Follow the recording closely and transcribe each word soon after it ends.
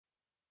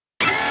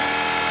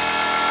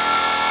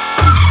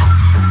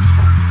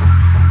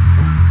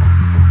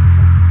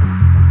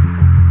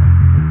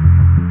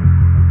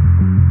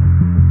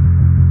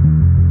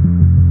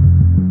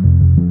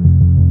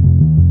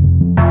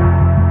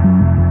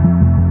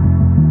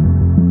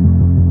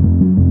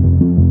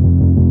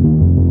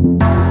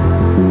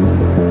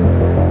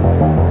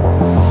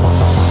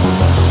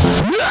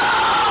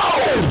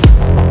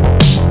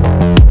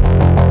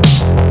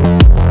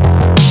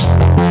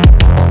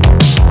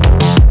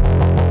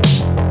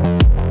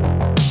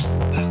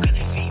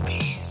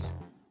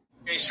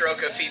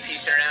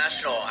Peace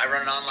International. I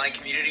run an online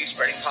community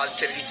spreading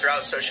positivity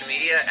throughout social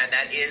media, and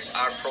that is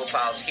our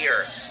profiles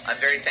here. I'm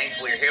very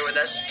thankful you're here with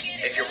us.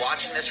 If you're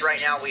watching this right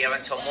now, we have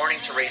until morning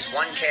to raise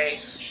 1K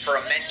for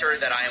a mentor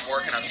that I am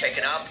working on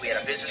picking up. We had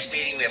a business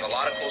meeting. We have a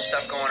lot of cool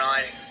stuff going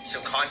on,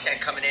 some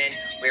content coming in.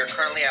 We are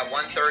currently at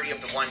 130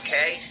 of the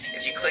 1K.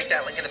 If you click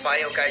that link in the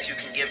bio, guys, you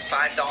can give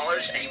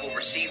 $5 and you will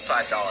receive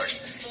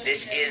 $5.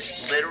 This is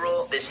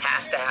literal. This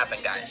has to happen,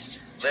 guys.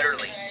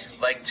 Literally,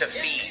 like to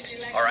feed,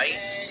 all right?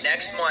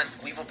 Next month,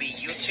 we will be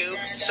YouTube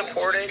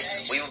supported,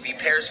 we will be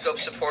Periscope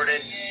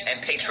supported,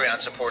 and Patreon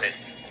supported.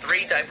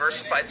 3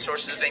 diversified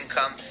sources of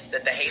income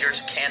that the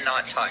haters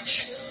cannot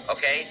touch,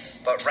 okay?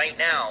 But right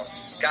now,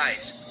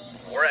 guys,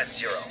 we're at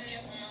 0.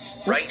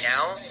 Right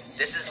now,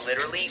 this is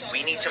literally,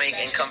 we need to make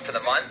income for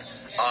the month.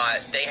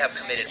 They have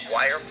committed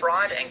wire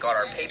fraud and got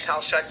our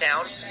PayPal shut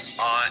down.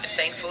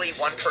 Thankfully,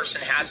 one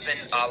person has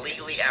been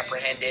legally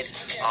apprehended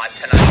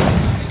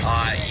tonight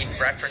in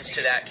reference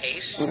to that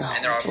case,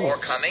 and there are more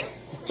coming.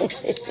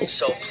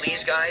 So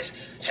please, guys,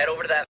 head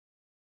over to that.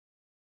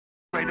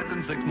 Greater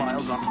than 6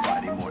 miles on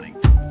Friday morning.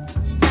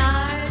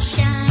 Stars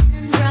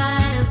shining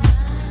bright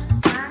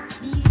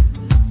above me.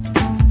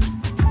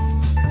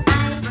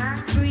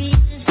 Night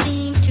breezes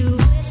seem to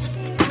whisper.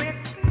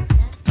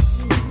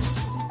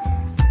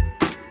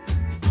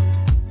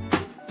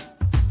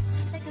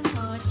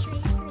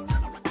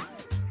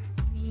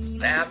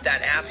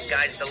 That app,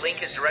 guys, the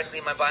link is directly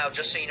in my bio,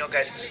 just so you know,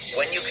 guys,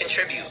 when you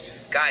contribute,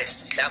 guys,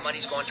 that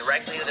money's going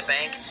directly to the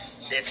bank.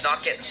 It's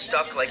not getting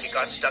stuck like it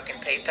got stuck in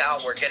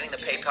PayPal. We're getting the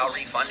PayPal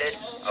refunded,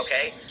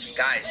 okay?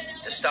 Guys,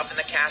 the stuff in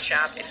the Cash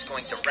App, it's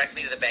going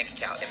directly to the bank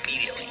account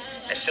immediately.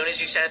 As soon as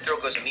you send it through,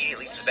 it goes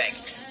immediately to the bank.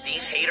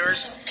 These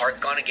haters are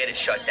going to get it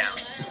shut down.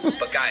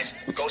 But, guys,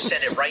 go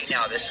send it right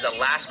now. This is the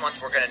last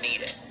month we're going to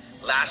need it.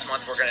 Last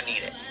month we're gonna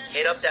need it.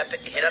 Hit up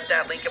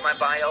that link in my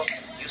bio.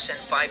 You send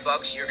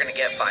 $5, you're gonna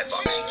get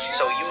 $5.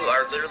 So you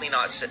are literally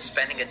not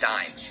spending a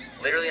dime.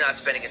 Literally not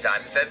spending a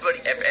dime.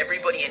 If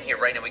everybody in here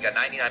right now, we got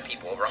 99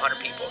 people, over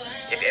 100 people.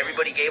 If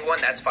everybody gave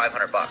one, that's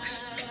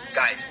 $500.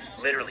 Guys,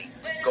 literally,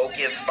 go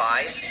give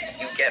 5,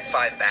 you get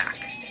 5 back.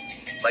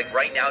 Like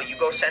right now, you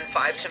go send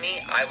 5 to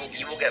me,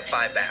 you will get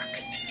 5 back.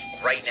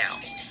 Right now,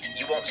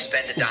 you won't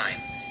spend a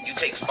dime. You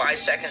take 5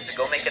 seconds to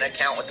go make an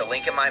account with the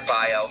link in my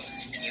bio.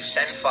 You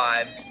send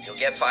 5, you'll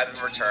get 5 in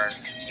return.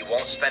 You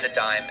won't spend a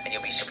dime, and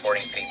you'll be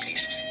supporting Think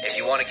Peace. If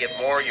you want to give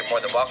more, you're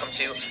more than welcome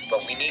to,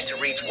 but we need to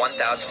reach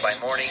 1,000 by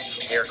morning.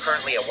 We are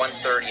currently at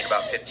 130 in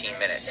about 15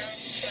 minutes.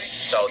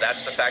 So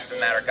that's the fact of the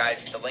matter,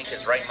 guys. The link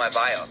is right in my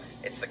bio.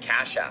 It's the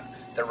Cash App.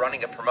 They're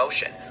running a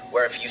promotion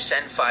where if you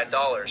send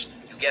 $5,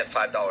 you get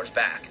 $5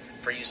 back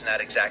for using that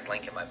exact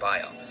link in my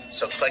bio.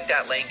 So click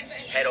that link,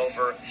 head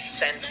over,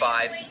 send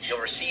 5, you'll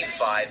receive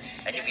 5,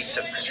 and you'll be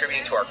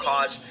contributing to our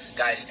cause.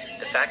 Guys,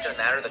 the fact of the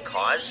matter, the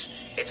cause,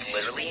 it's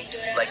literally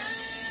like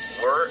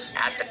we're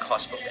at the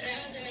cusp of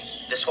this.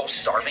 This whole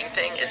starving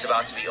thing is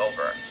about to be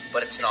over,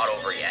 but it's not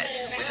over yet.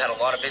 We've had a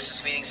lot of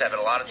business meetings, I've had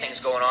a lot of things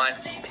going on,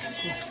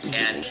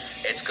 and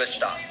it's good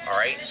stuff, all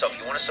right? So if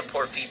you want to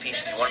support Feed Peace,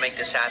 if you want to make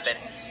this happen,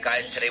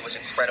 guys, today was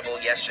incredible.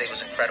 Yesterday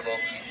was incredible.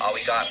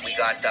 We got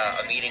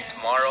a meeting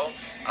tomorrow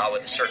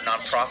with a certain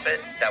nonprofit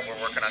that we're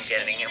working on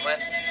getting in with.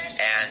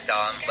 And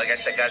like I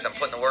said, guys, I'm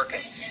putting the work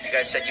in. You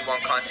guys said you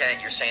want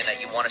content. You're saying that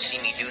you want to see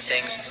me do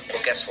things.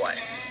 Well, guess what?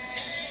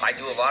 I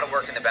do a lot of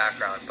work in the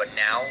background, but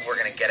now we're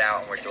going to get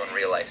out and we're doing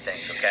real life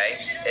things, okay?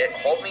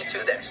 Hold me to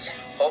this.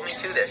 Hold me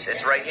to this.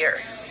 It's right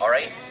here, all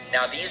right?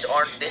 Now,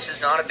 this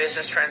is not a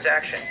business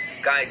transaction.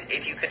 Guys,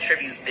 if you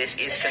contribute, this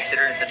is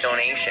considered the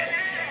donation.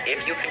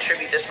 If you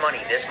contribute this money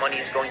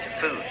is going to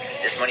food.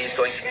 This money is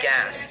going to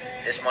gas.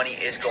 This money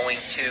is going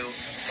to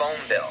phone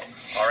bill,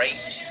 all right?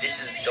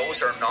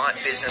 Those are not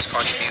business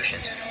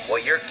contributions.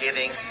 What you're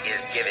giving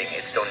is giving.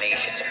 It's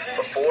donations.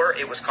 Before,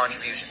 it was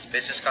contributions,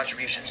 business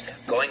contributions,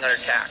 going under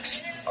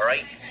tax, all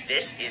right?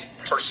 This is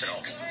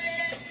personal.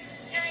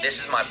 This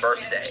is my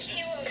birthday.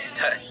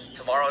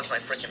 Tomorrow is my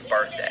freaking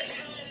birthday,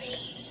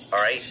 all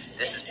right?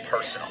 This is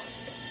personal.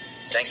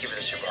 Thank you for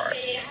the super heart.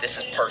 This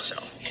is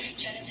personal.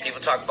 People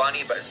talk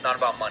money, but it's not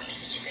about money.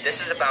 This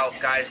is about,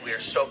 guys, we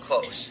are so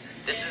close.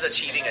 This is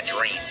achieving a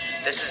dream.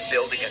 This is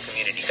building a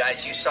community.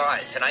 Guys, you saw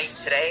it tonight,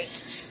 today,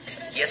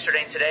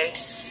 yesterday and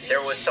today.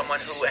 There was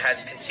someone who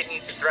has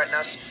continued to threaten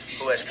us,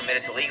 who has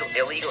committed to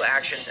illegal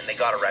actions, and they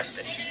got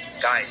arrested.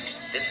 Guys,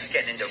 this is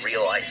getting into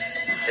real life.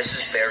 This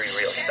is very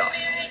real stuff.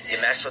 You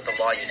mess with the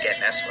law, you get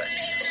messed with.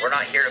 We're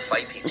not here to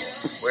fight people.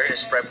 We're here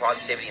to spread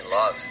positivity and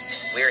love.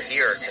 We're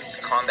here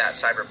to combat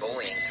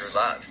cyberbullying through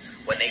love.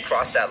 When they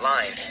cross that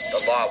line, the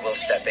law will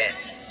step in.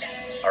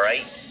 All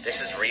right? This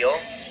is real.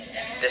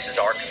 This is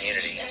our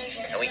community,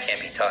 and we can't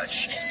be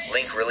touched.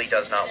 Link really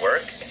does not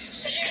work.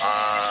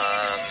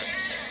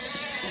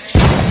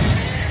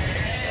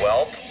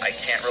 Well, I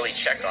can't really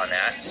check on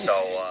that,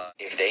 so...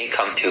 If they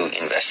come to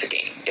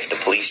investigate, if the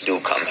police do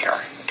come here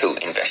to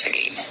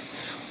investigate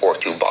or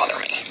to bother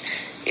me,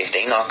 if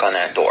they knock on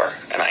that door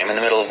and I'm in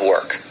the middle of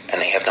work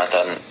and they have not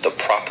done the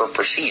proper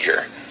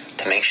procedure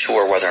to make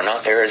sure whether or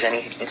not there is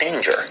any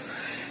danger,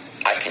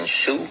 I can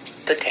sue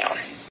the town.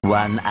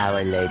 1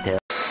 hour later.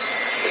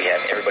 We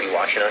have everybody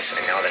watching us,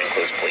 and now that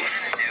includes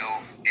police. What I'm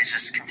going to do is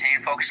just continue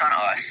to focus on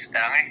us, and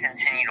I'm going to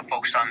continue to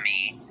focus on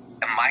me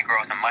and my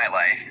growth in my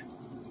life.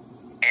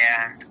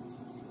 And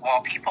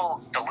while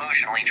people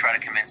delusionally try to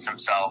convince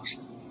themselves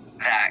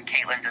that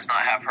Caitlyn does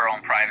not have her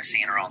own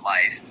privacy in her own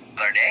life,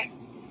 the other day,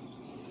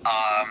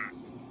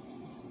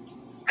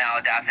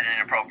 maladapted and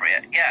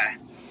inappropriate. Yeah,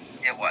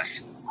 it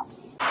was.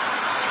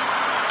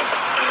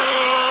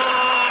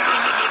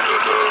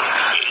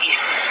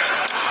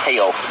 Hey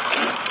yo.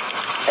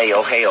 Hey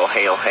yo, hey yo,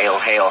 hey yo, hey yo,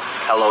 hey yo.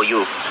 Hello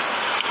you.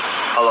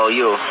 Hello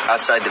you,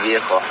 outside the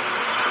vehicle.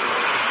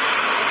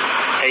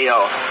 Hey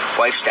yo,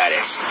 wife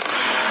status.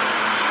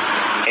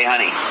 Hey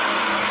honey.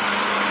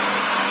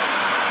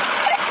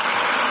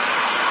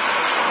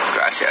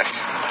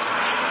 Gracias.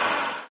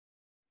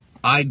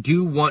 I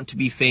do want to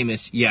be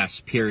famous, yes,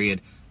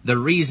 period. The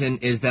reason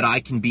is that I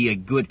can be a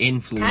good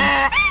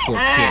influence for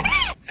kids.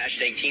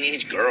 Hashtag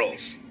teenage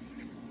girls.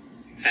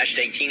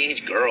 Hashtag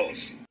teenage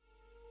girls.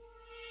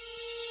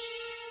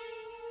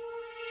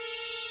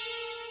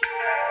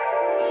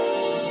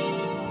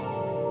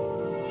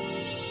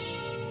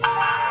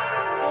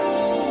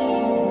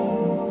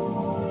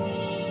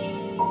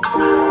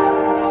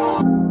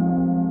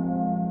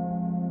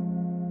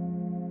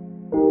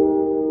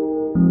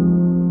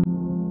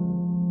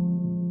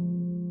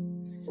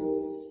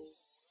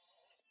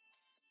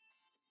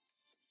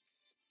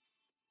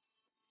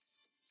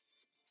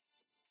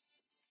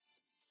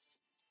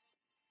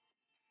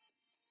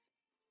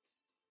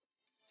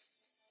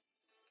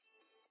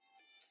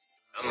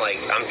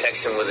 I'm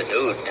texting with a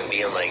dude and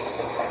being like,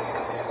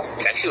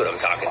 sexy when I'm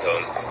talking to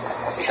him.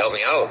 He's helped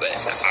me out a little bit. I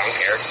don't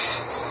care.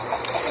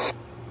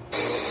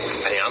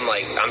 I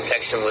mean, I'm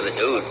texting with a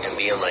dude and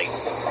being like,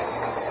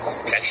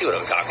 sexy when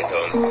I'm talking to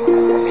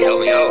him. He's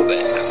helped me out a little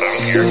bit. I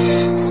don't care.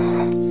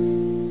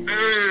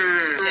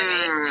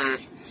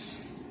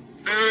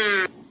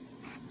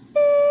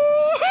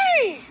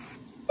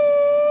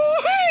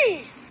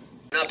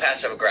 I'm not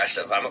passive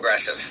aggressive. I'm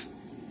aggressive.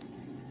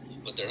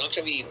 But they're not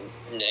going to be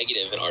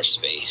negative in our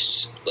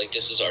space. Like,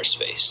 this is our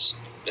space.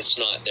 It's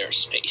not their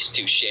space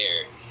to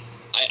share.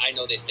 I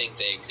know they think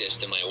they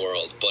exist in my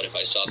world, but if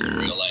I saw them in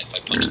real life,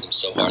 I'd punch them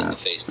so hard in the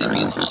face they'd be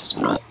in the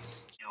hospital.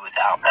 Do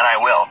without, and I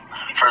will,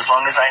 for as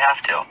long as I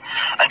have to,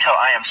 until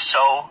I am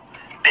so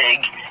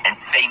big and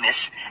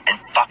famous and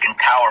fucking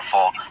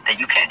powerful that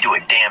you can't do a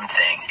damn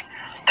thing.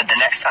 That the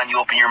next time you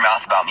open your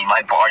mouth about me,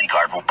 my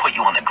bodyguard will put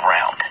you on the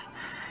ground.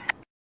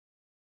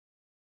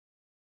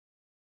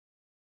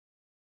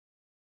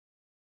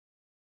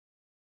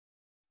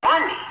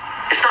 On me.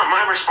 It's not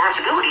my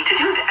responsibility to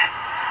do that.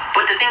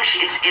 But the thing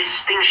it's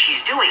things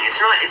she's doing. It's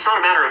not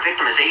a matter of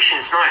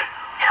victimization. It's not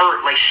her,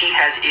 like, she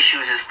has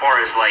issues as far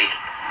as, like,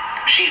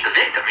 she's the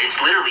victim. It's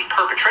literally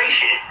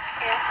perpetration.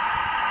 Yeah.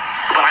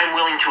 But I'm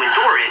willing to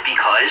endure it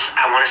because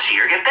I want to see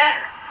her get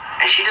better.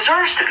 And she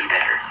deserves to be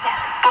better.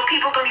 Yeah. But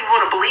people don't even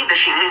want to believe that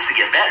she needs to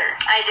get better.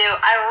 I do.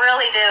 I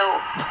really do.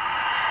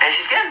 And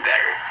she's getting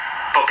better.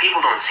 But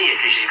people don't see it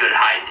because she's good at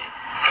hiding it.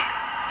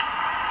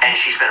 And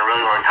she spent a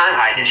really long time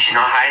hiding it. She's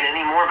not hiding it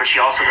anymore, but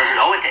she also doesn't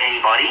owe it to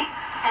anybody.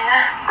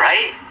 Yeah.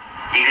 Right?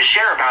 You can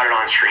share about it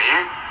on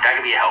stream. That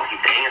could be a healthy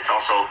thing. It's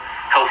also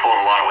helpful in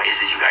a lot of ways,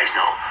 as you guys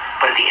know.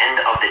 But at the end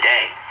of the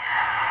day,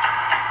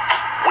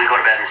 we go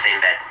to bed in the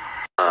same bed.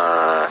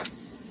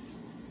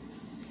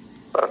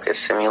 Fuck, it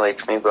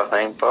simulates me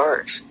behind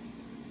bars.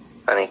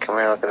 Honey,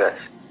 come here, look at this.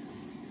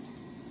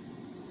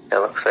 It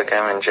looks like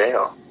I'm in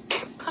jail.